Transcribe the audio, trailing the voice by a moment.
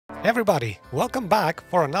Everybody, welcome back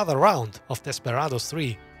for another round of Desperados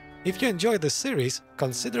 3. If you enjoyed this series,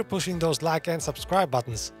 consider pushing those like and subscribe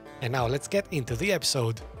buttons. And now let's get into the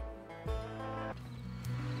episode.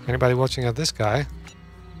 Anybody watching at this guy?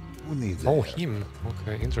 Oh, him.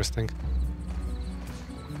 Okay, interesting.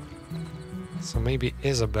 So maybe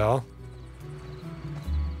Isabelle.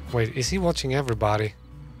 Wait, is he watching everybody?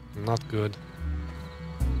 Not good.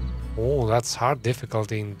 Oh, that's hard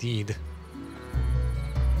difficulty indeed.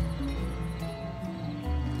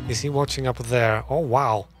 Is he watching up there? Oh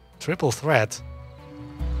wow, triple threat.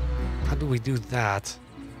 How do we do that?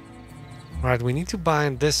 Right, we need to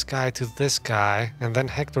bind this guy to this guy, and then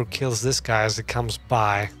Hector kills this guy as he comes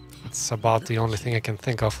by. It's about the only thing I can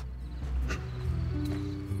think of.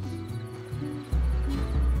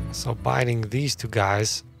 So binding these two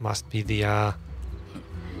guys must be the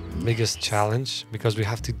biggest challenge, because we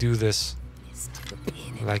have to do this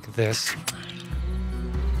like this.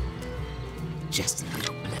 Just a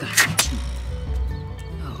little bit.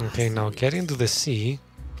 Okay, now get into the sea.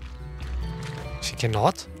 She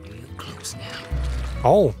cannot? Close now.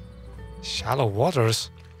 Oh, shallow waters.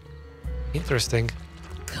 Interesting.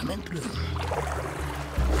 Coming through.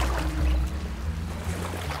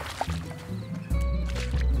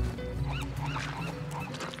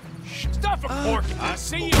 Stuff a cork. I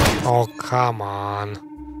see you. Oh, come on.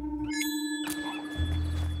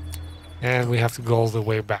 And we have to go all the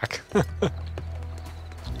way back.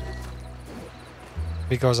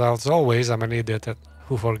 Because as always, I'm an idiot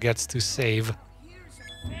who forgets to save.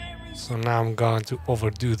 So now I'm going to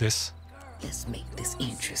overdo this. Let's make this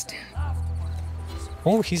interesting.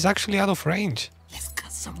 Oh, he's actually out of range. Let's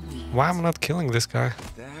cut some weeds. Why am I not killing this guy?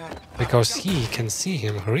 Because he can see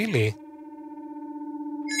him, really?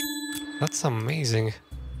 That's amazing.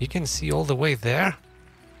 You can see all the way there?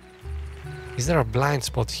 Is there a blind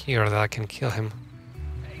spot here that I can kill him?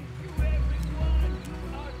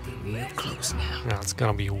 Real close now. No, it's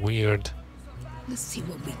gonna be weird. Let's see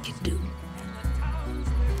what we can do.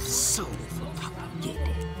 So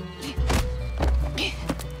propagated.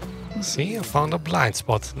 See, I found a blind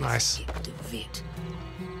spot. Nice. Get DeVitt.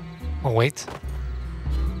 Oh, wait.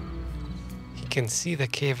 He can see the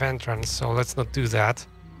cave entrance, so let's not do that.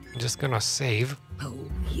 I'm just gonna save. Oh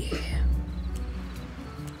yeah.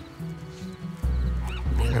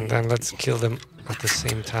 And then let's kill them at the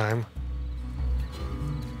same time.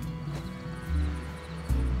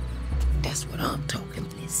 That's what I'm talking.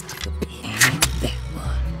 Let's take a pin in that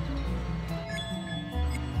one.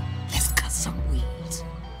 Let's cut some weeds.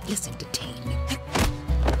 Let's entertain me.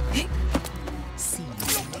 See you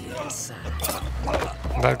on the other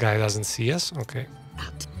side. That guy doesn't see us. Okay.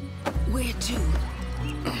 Out. Where to?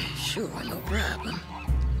 Sure, no problem.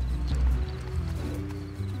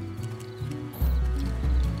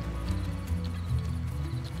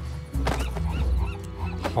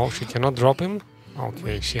 Oh, she cannot drop him?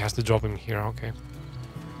 Okay, she has to drop him here. Okay.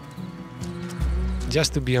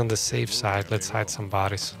 Just to be on the safe side, let's hide some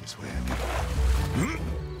bodies. This way.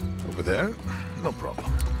 Over there? No problem.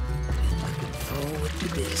 Looking forward to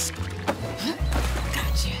this.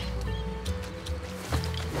 Gotcha.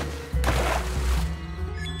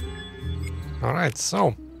 Alright,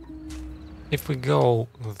 so if we go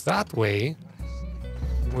that way,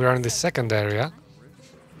 we are in the second area.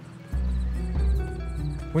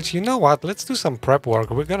 Which, you know what, let's do some prep work.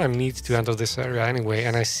 We're gonna need to enter this area anyway,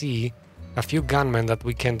 and I see a few gunmen that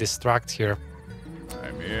we can distract here.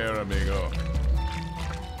 I'm here, amigo.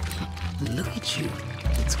 Look at you.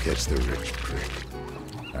 Let's catch the rich prick.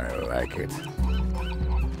 I like it.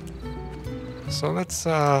 So let's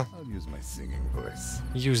I'll use my singing voice.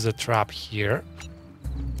 use the trap here.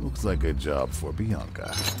 Looks like a job for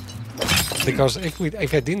Bianca. Because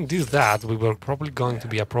if I didn't do that, we were probably going to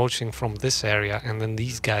be approaching from this area, and then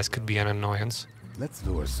these guys could be an annoyance. Let's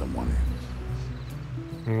lure someone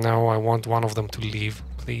in. No, I want one of them to leave,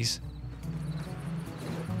 please.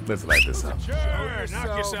 Let's light this up. Sure,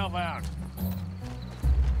 knock yourself out.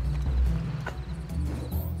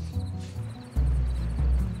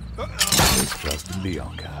 Let's trust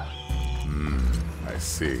Bianca. I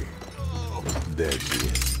see. There she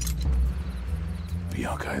is.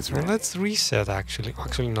 Bianca is Well, right. let's reset, actually.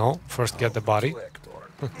 Actually, no. First get the body.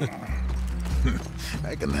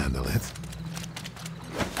 I can handle it.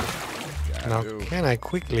 Now, can I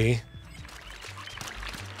quickly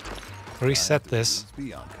reset this?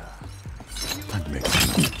 Bianca. I'd make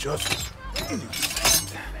some adjustments.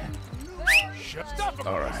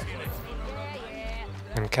 All right.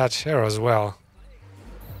 And catch her as well?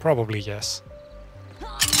 Probably yes.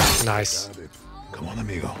 Nice. Got it. Come on,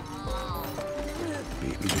 amigo.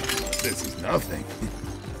 This is nothing.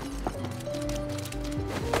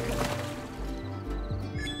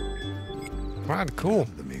 Right, cool.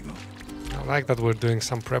 Amigo. I like that we're doing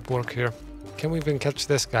some prep work here. Can we even catch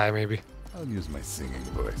this guy, maybe? I'll use my singing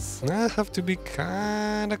voice. I have to be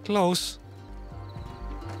kinda close.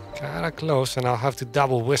 Kinda close, and I'll have to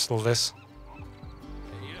double whistle this.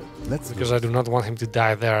 Because I do not want him to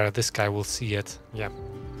die there. This guy will see it. Yeah.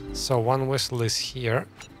 So one whistle is here.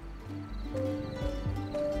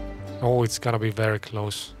 Oh, it's gonna be very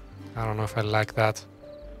close. I don't know if I like that.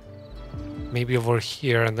 Maybe over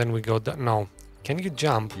here, and then we go down. No. Can you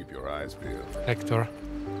jump, Keep your eyes peeled. Hector?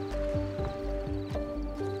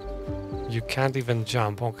 You can't even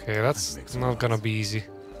jump. Okay, that's not gonna be easy.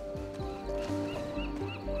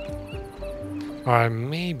 Alright,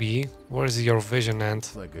 maybe. Where's your vision end?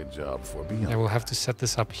 It's like a job for me. I will have to set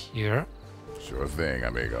this up here. Sure thing,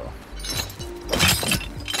 amigo.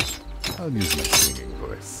 I'll use my singing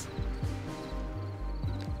voice.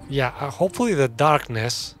 Yeah, hopefully the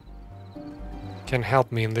darkness can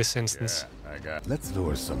help me in this instance. Yeah, I got. Let's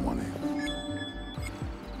lure someone in.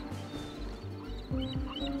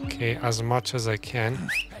 Okay, as much as I can.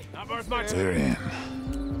 Not worth my time. They're in.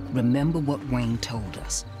 Remember what Wayne told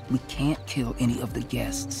us. We can't kill any of the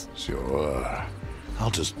guests. Sure.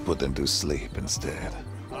 I'll just put them to sleep instead.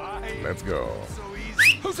 Let's go.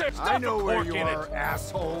 Who said I know stuff a where pork you in are, it?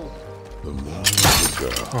 asshole. The more the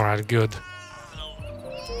girl. Alright, good.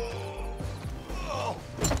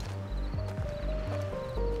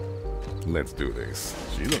 Let's do this.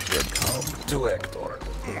 She looks good. Come to Hector.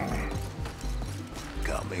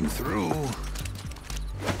 Coming through.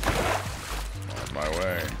 On my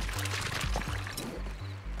way.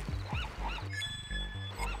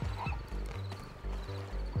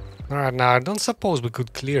 Alright, now I don't suppose we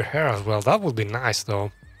could clear her as well. That would be nice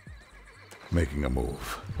though. Making a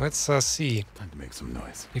move. Let's see. Time to make some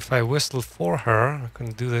noise. If I whistle for her, I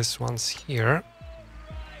can do this once here.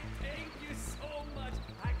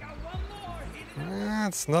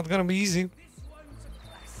 It's not gonna be easy.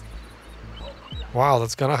 Wow,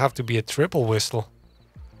 that's gonna have to be a triple whistle.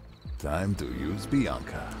 Time to use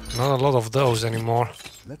Bianca. Not a lot of those anymore.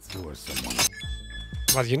 Let's lure someone.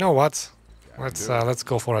 But you know what? Let's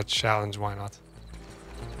go for a challenge. Why not?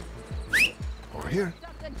 Over here.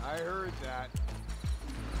 I heard that.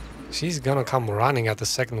 She's gonna come running at the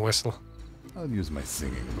second whistle. I'll use my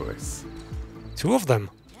singing voice. Two of them.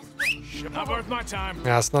 Not worth my time.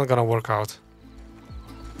 Yeah, it's not gonna work out.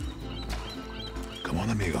 Come on,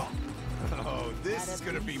 amigo. Oh, this is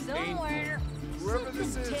gonna be painful. Whoever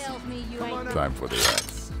this is, Tells me you come on out. Time for the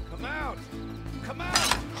rats. Come out. Come out.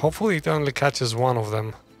 Hopefully it only catches one of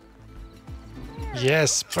them.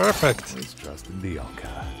 Yes, perfect. Always trust in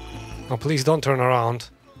Bianca. Oh, please don't turn around.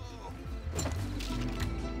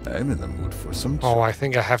 I'm in the mood for some. Oh, I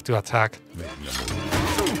think I have to attack. Making a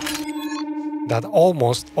move. That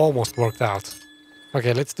almost worked out.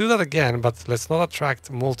 Okay, let's do that again, but let's not attract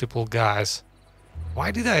multiple guys. Why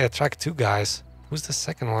did I attract two guys? Who's the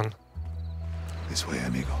second one? This way,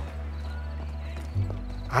 amigo.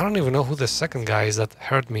 I don't even know who the second guy is that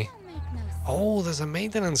hurt me. Oh, there's a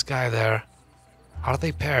maintenance guy there. Are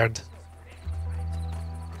they paired?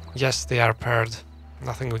 Yes, they are paired.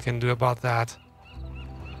 Nothing we can do about that.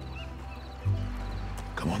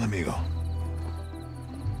 Come on, amigo.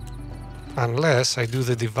 Unless I do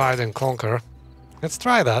the divide and conquer. Let's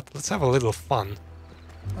try that. Let's have a little fun.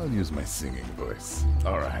 I'll use my singing voice.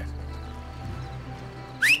 All right.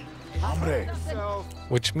 Hombre. So,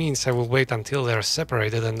 Which means I will wait until they're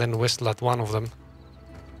separated and then whistle at one of them.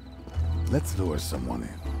 Let's lure someone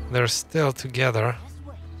in. They're still together.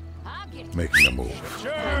 Making a move.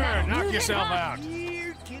 Sure, knock yourself out.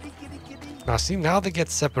 Now see, now they get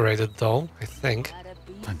separated though, I think.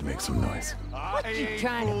 Time to make some noise. I ain't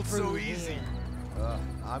trying to fooled so prove easy.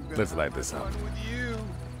 I'm gonna Let's light this have up. fun with you.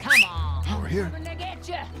 Come on. Over here. I'm gonna get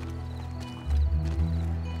you.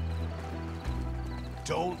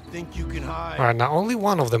 Don't think you can hide. Alright, now only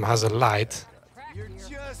one of them has a light. You're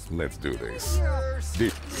just Let's do this.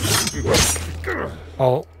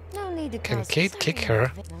 Oh, No need to can cause Kate kick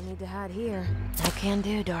her? No need to hide here. I can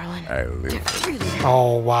do, darling. I live.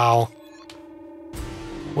 Oh, wow.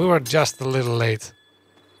 We were just a little late.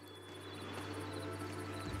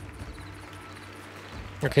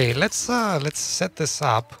 Okay, let's set this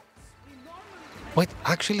up. Wait,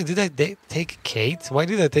 actually, did I take Kate? Why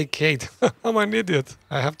did I take Kate? I'm an idiot.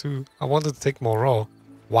 I wanted to take Moreau.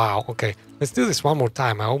 Wow, okay. Let's do this one more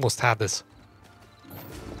time. I almost had this.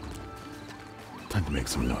 Time to make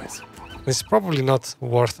some noise. It's probably not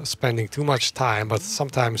worth spending too much time, but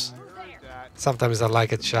sometimes I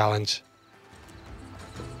like a challenge.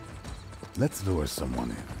 Let's lure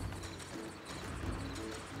someone in.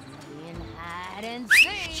 In hide and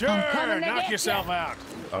seek. Sure, I'm coming to knock get yourself ya. out.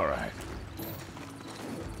 All right.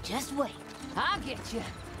 Just wait. I'll get you.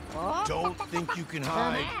 Oh, Don't think you can come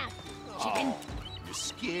hide. out, chicken. You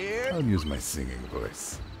scared? I'll use my singing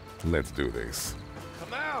voice. Let's do this.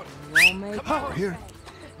 Come out. You'll make Over here.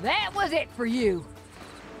 That was it for you.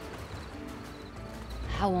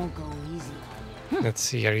 I won't go easy on you. Let's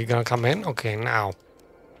see, are you gonna come in? Okay, now.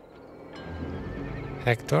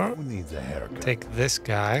 Hector, Who needs a haircut? take this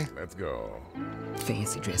guy. Let's go.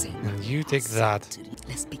 Fancy dress ain't And you take that.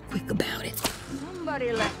 Let's be quick about it.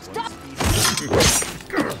 Somebody let stop.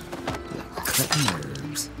 Cut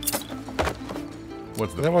nerves.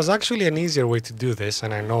 What's the There was actually an easier way to do this,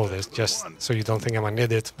 and I know this, just so you don't think I'm an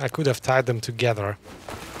idiot. I could have tied them together,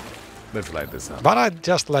 Let's light this up. but I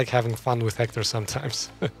just like having fun with Hector sometimes.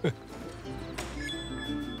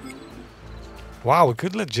 Wow, we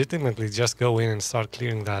could legitimately just go in and start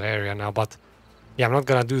clearing that area now, but yeah, I'm not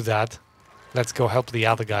gonna do that. Let's go help the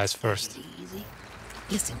other guys first. Easy.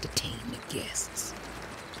 Let's entertain the guests.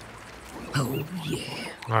 Oh, yeah.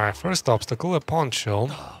 Alright, first obstacle, a poncho.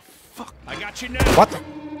 I got you now. What?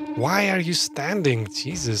 Why are you standing?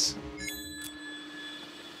 Jesus.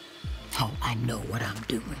 Oh, I know what I'm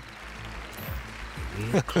doing.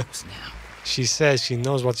 Real close now. She says she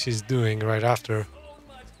knows what she's doing right after.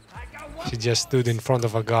 She just stood in front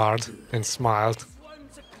of a guard and smiled.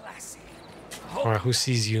 Alright, who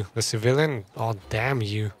sees you? The civilian? Oh, damn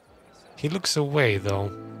you. He looks away, though.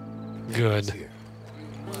 Good.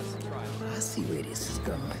 I see where this is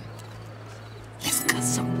going. Let's cut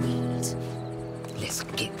some weeds. Let's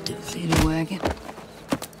get to the wagon.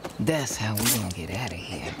 That's how we're gonna get out of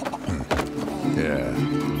here. Yeah,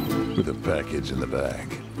 with a package in the bag.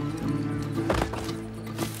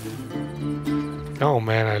 Oh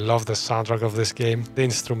man, I love the soundtrack of this game. The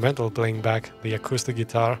instrumental playing back, the acoustic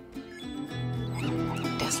guitar.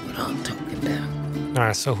 That's what I'm talking about.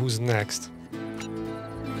 Alright, so who's next?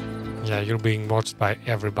 Yeah, you're being watched by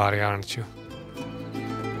everybody, aren't you?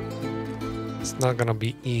 It's not gonna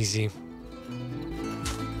be easy.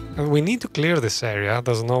 And we need to clear this area.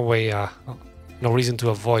 There's no way, no reason to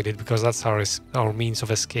avoid it, because that's our means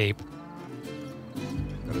of escape.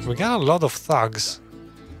 We got a lot of thugs,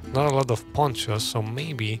 not a lot of ponchos, so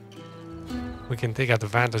maybe we can take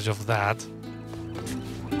advantage of that.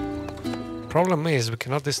 Problem is, we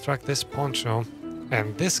cannot distract this poncho,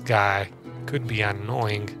 and this guy could be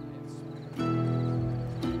annoying.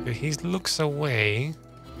 He looks away.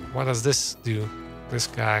 What does this do? This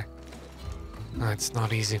guy. No, it's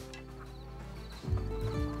not easy.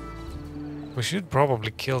 We should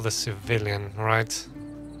probably kill the civilian, right?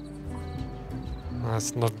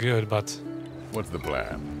 That's not good, but What's the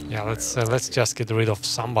plan? yeah, let's just get rid of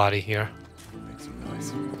somebody here. Make some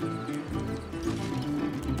noise.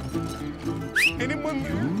 Anyone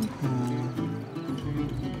there?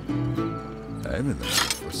 I'm in the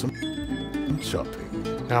mood for some shopping.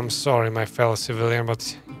 I'm sorry, my fellow civilian,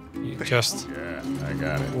 but you just Yeah, I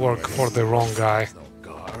got it. work for the wrong guy. No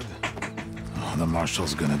guard. Oh, the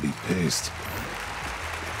marshal's gonna be pissed.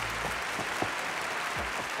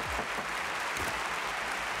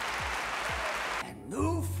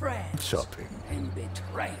 New friends Shopping. and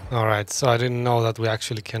betrayal. Alright, so I didn't know that we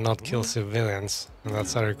actually cannot kill civilians. And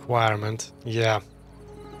that's a requirement. Yeah.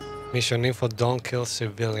 Mission info, don't kill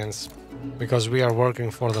civilians. Because we are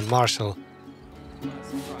working for the marshal.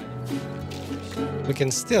 We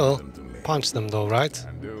can still punch them though, right?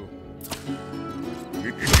 And do.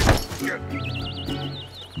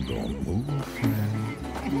 Don't move.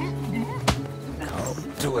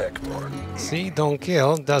 Come to Hector. See, don't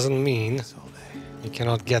kill doesn't mean you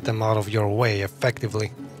cannot get them out of your way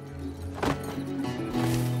effectively.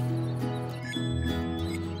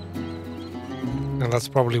 And that's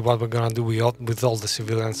probably what we're gonna do with all the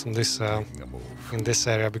civilians in this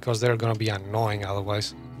area, because they're gonna be annoying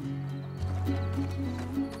otherwise.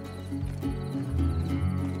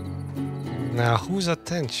 Now, whose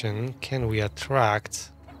attention can we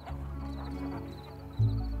attract?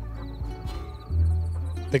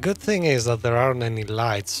 The good thing is that there aren't any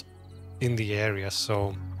lights in the area,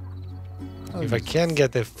 so if I can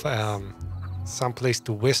get some place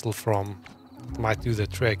to whistle from, it might do the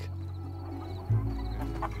trick.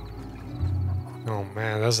 Oh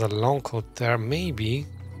man, there's a Longcoat there, maybe.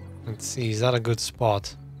 Let's see, is that a good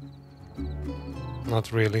spot?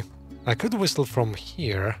 Not really. I could whistle from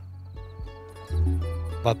here.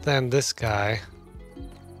 But then this guy...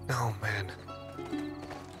 Oh man.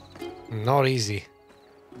 Not easy.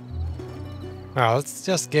 Well, let's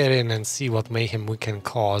just get in and see what mayhem we can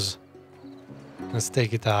cause. Let's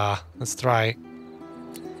take it, let's try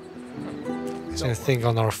and think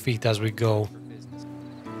on our feet as we go.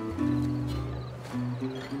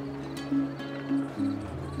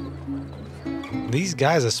 These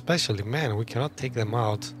guys especially, man, we cannot take them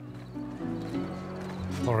out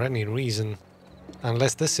for any reason.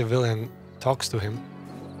 Unless the civilian talks to him.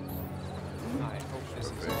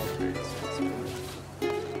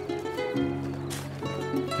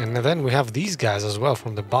 And then we have these guys as well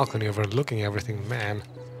from the balcony overlooking everything, man.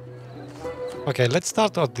 Okay, let's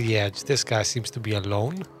start at the edge. This guy seems to be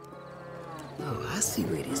alone. Oh, I see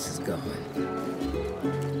where this is going.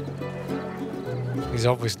 He's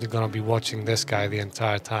obviously gonna be watching this guy the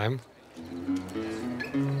entire time.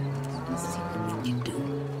 Let's see what we can do.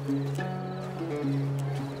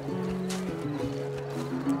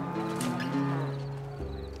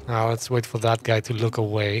 Now let's wait for that guy to look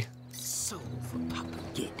away. So for Papa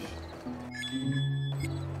get it.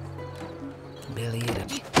 Billy it up.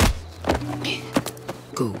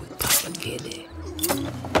 Go with Papa get it.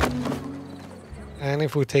 And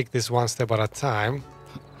if we take this one step at a time.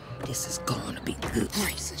 This is going to be good.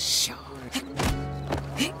 Razor sharp.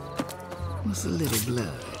 What's a little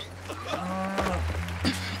blood?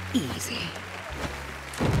 Easy.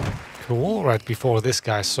 Cool, right before this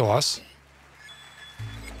guy saw us.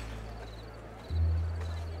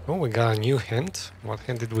 Oh, we got a new hint. What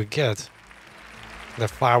hint did we get? The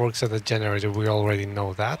fireworks at the generator, we already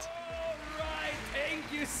know that. Alright, thank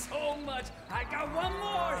you so much. I got one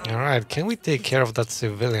more. Alright, can we take care of that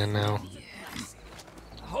civilian now?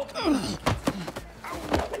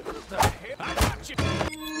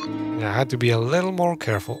 Yeah, I had to be a little more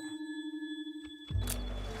careful.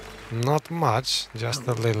 Not much, just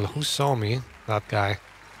a little. Who saw me? That guy.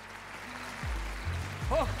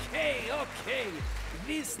 Okay.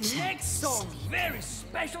 This next song very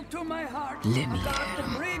special to my heart. Let me About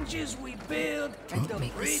the bridges we build and the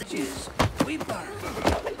bridges we burn.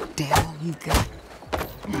 That all you got?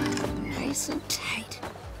 Nice and tight.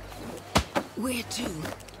 Where to?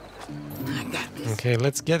 I got this. Okay,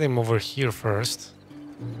 let's get him over here first.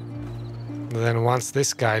 Then once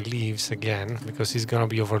this guy leaves again, because he's gonna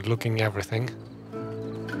be overlooking everything.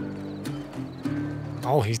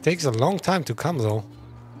 Oh, he takes a long time to come though.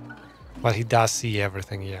 But he does see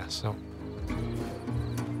everything, yeah, so.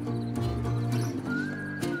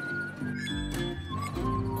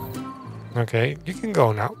 Okay, you can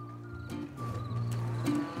go now.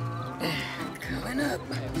 Coming up.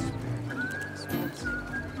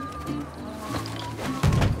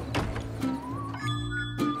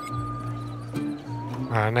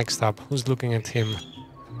 Next up, who's looking at him?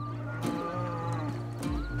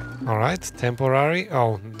 Alright, temporary.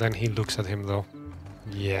 Oh, then he looks at him though.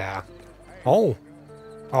 Yeah. Oh!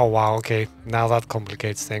 Oh wow, okay. Now that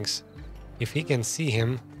complicates things. If he can see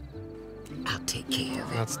him, I'll take care of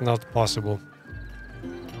it. that's not possible.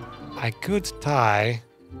 I could tie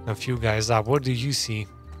a few guys up. What do you see?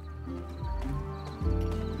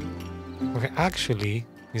 Okay, actually,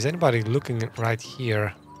 is anybody looking right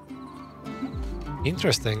here?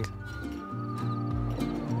 Interesting.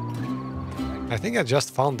 I think I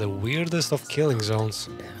just found the weirdest of killing zones.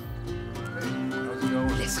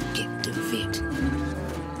 Let's get DeVitt.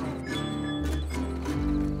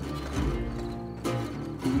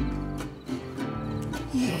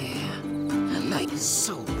 Yeah, I like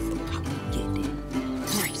soul for Papa get it.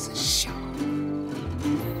 Razor sharp.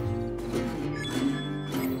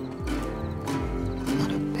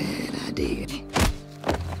 Not a bad idea.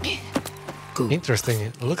 Go.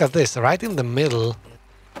 Interesting. Look at this. Right in the middle.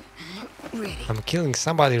 Ready. I'm killing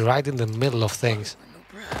somebody right in the middle of things.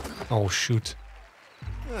 Oh, shoot.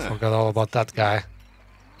 Forgot all about that guy.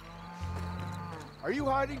 Are you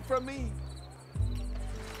hiding from me?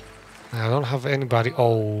 I don't have anybody.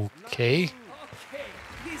 Okay. Okay,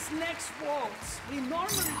 this next waltz, we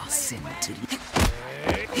normally I'll play send it to you.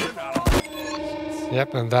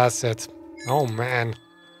 Yep, and that's it. Oh, man.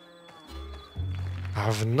 I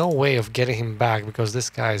have no way of getting him back because this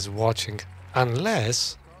guy is watching.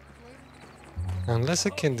 Unless I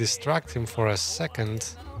can distract him for a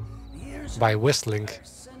second by whistling.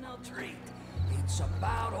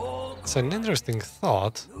 It's an interesting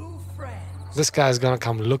thought. This guy is gonna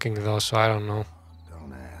come looking though, so I don't know.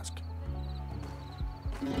 Don't ask.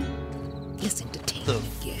 It's entertaining,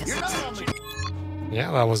 yes.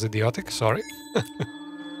 Yeah, that was idiotic, sorry.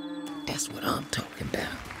 That's what I'm talking about.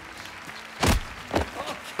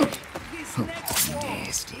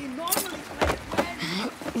 Nasty.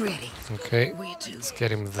 Ready. Okay, Where to? let's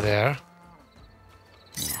get him there.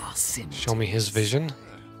 I'll send it Show to me his vision.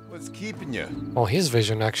 What's keeping you? Oh, his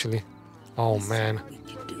vision actually. Oh man, we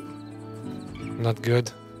can do. not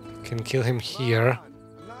good. Can kill him here,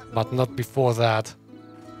 but not before that.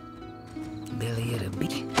 Billy at a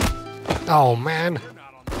beat. Oh man.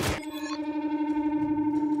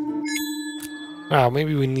 Well,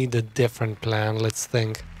 maybe we need a different plan. Let's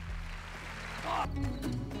think.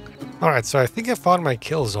 Alright, so I think I found my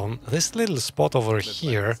kill zone. This little spot over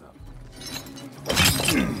here.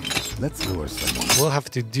 Let's lure someone. We'll have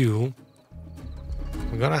to do.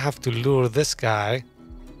 We're gonna have to lure this guy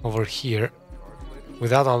over here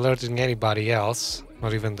without alerting anybody else,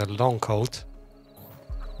 not even the Longcoat.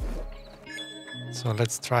 So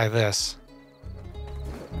let's try this.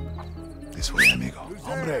 This way, amigo.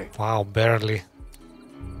 Hombre. Wow, barely.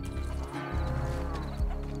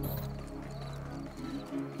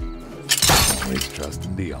 Always trust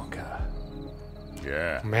in Bianca.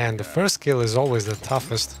 Yeah. Man, the first kill is always the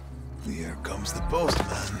toughest. Here comes the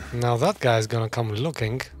postman. Now that guy's gonna come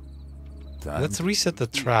looking. Time. Let's reset the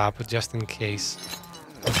trap just in case.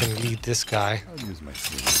 I can lead this guy. I'll use my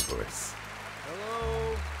singing voice.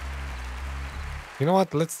 You know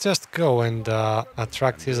what? Let's just go and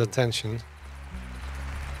attract his attention.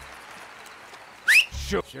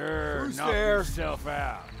 Sure, Who's knock there? yourself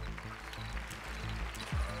out.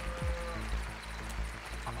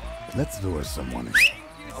 Let's lure someone in.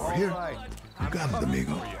 Over here. You got it,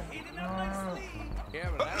 amigo.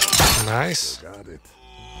 Nice. Got it.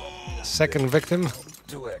 Second victim.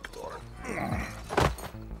 To Hector.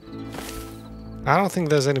 I don't think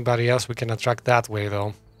there's anybody else we can attract that way,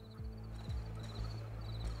 though.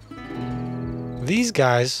 These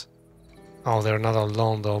guys... Oh, they're not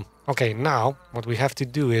alone, though. Okay, now, what we have to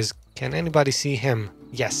do is... Can anybody see him?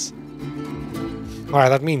 Yes. Alright,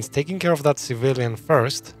 that means taking care of that civilian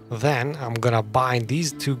first. Then, I'm gonna bind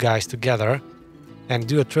these two guys together and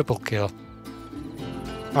do a triple kill.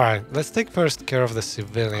 Alright, let's take first care of the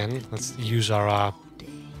civilian. Let's use our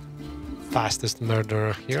fastest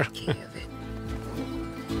murderer here.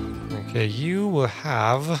 Okay, you will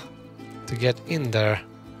have to get in there.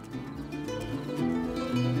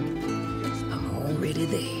 I'm already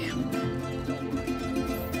there.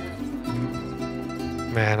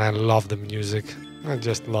 Man, I love the music. I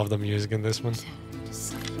just love the music in this one.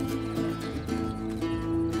 Stay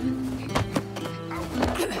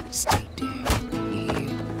there. Yeah.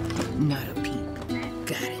 Not a peep.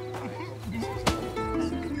 Got it.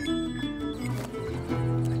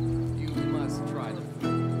 You must try the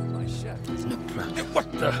food. My chef. No problem. What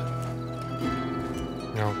the?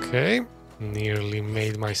 Okay, nearly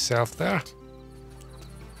made myself there.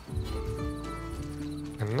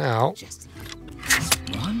 And now, Just this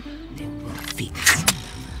one, then we'll fix.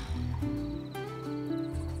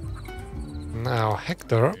 now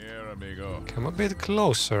Hector, Here, amigo. come a bit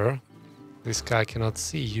closer. This guy cannot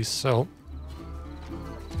see you, so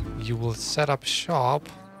you will set up shop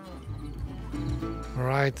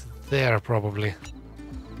right there, probably.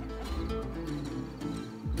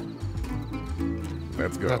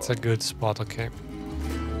 Let's go. That's a good spot, okay.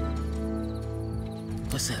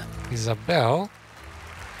 What's up? Isabelle,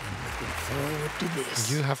 Looking forward to this.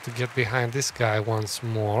 you have to get behind this guy once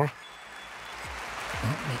more.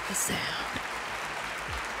 Won't make a sound.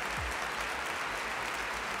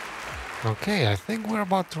 Okay, I think we're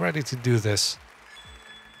about ready to do this.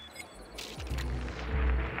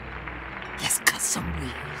 Let's cut some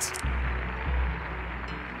weeds.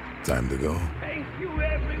 Time to go. Thank you,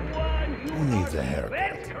 everyone. Who needs a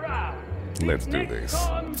haircut? Crowd. Let's do this.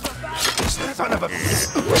 Son of a...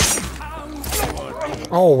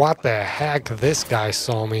 Oh, what the heck? This guy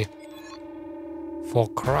saw me. For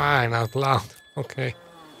crying out loud. Okay.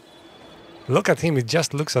 Look at him. He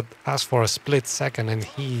just looks at us for a split second and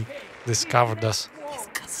he discovered us. Let's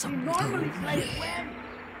cut some weeds.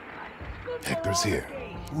 Hector's here.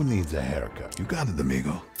 Who needs a haircut? You got it,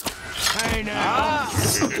 amigo. Hey now.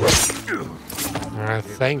 Alright,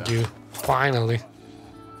 thank you. Finally.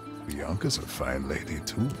 Bianca's a fine lady,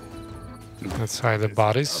 too. Let's hide the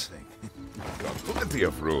bodies. Got plenty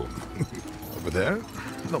of room. Over there?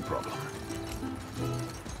 No problem.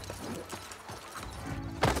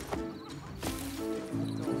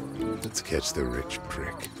 Let's catch the rich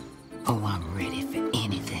prick. Oh, I'm ready for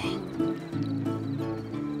anything.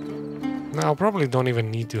 Now, probably don't even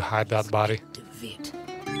need to hide that body. DeVitt.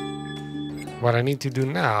 What I need to do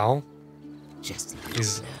now Just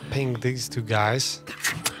is ping these two guys,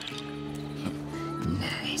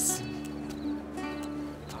 nice.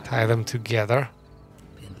 tie them together,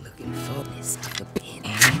 Been looking for this to pin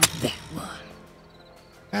and that one.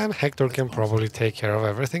 and Hector can probably take care of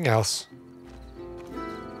everything else.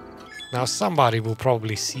 Now somebody will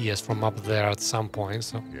probably see us from up there at some point,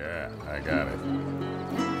 so Yeah, I got it.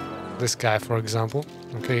 this guy, for example.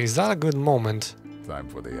 Okay, is that a good moment? Time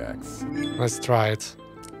for the axe. Let's try it.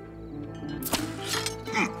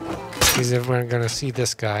 Is everyone gonna see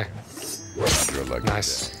this guy? You're lucky.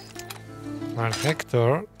 Nice. Alright,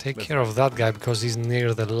 Hector, take care of that guy because he's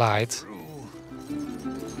near the light.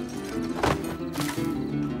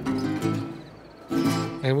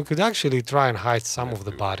 And we could actually try and hide some of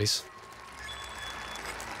the bodies.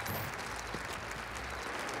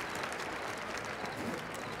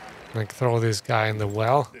 Like throw this guy in the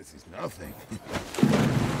well. This is nothing.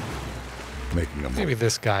 Making a move. Maybe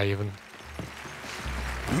this guy even.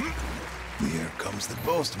 Here comes the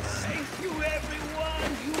postman. Thank you,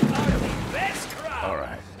 everyone. You are the best crowd. All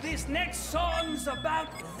right. This next song's about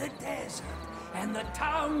the desert and the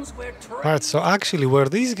towns where Alright, so actually where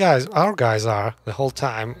these guys, our guys are the whole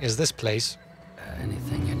time is this place.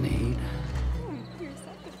 Anything you need? You're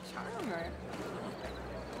such a charmer.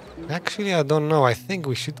 Actually, I don't know. I think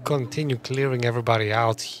we should continue clearing everybody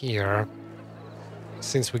out here.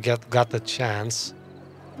 Since we got the chance.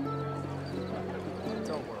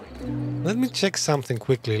 Let me check something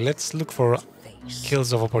quickly. Let's look for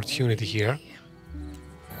kills of opportunity here.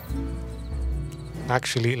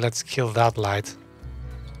 Actually, let's kill that light.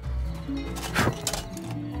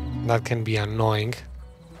 That can be annoying.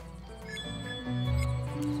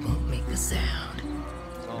 Won't make a sound.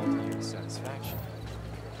 All to your satisfaction.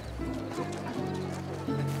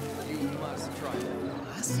 You must try it.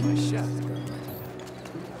 I see My chef.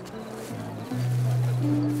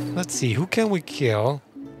 Let's see, who can we kill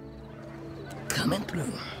coming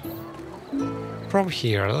through. from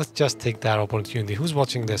here? Let's just take that opportunity. Who's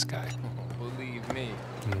watching this guy? Believe me.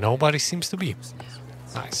 Nobody seems to be.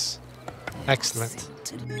 Nice. Excellent.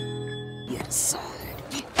 To the other side.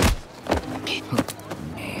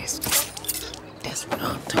 Nasty. That's what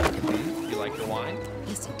I'm talking about. You like the wine?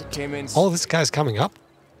 Listen to Came in. Oh, this guy's coming up?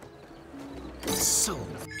 so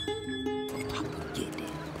Papa get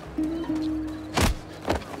it.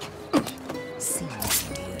 See you on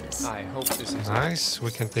the other side. I hope this is. Nice.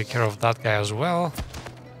 We can take care of that guy as well.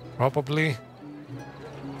 Probably.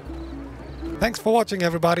 Thanks for watching,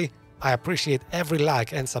 everybody. I appreciate every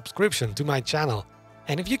like and subscription to my channel.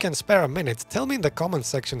 And if you can spare a minute, tell me in the comment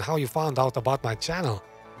section how you found out about my channel.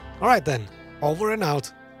 Alright then, over and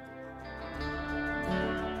out.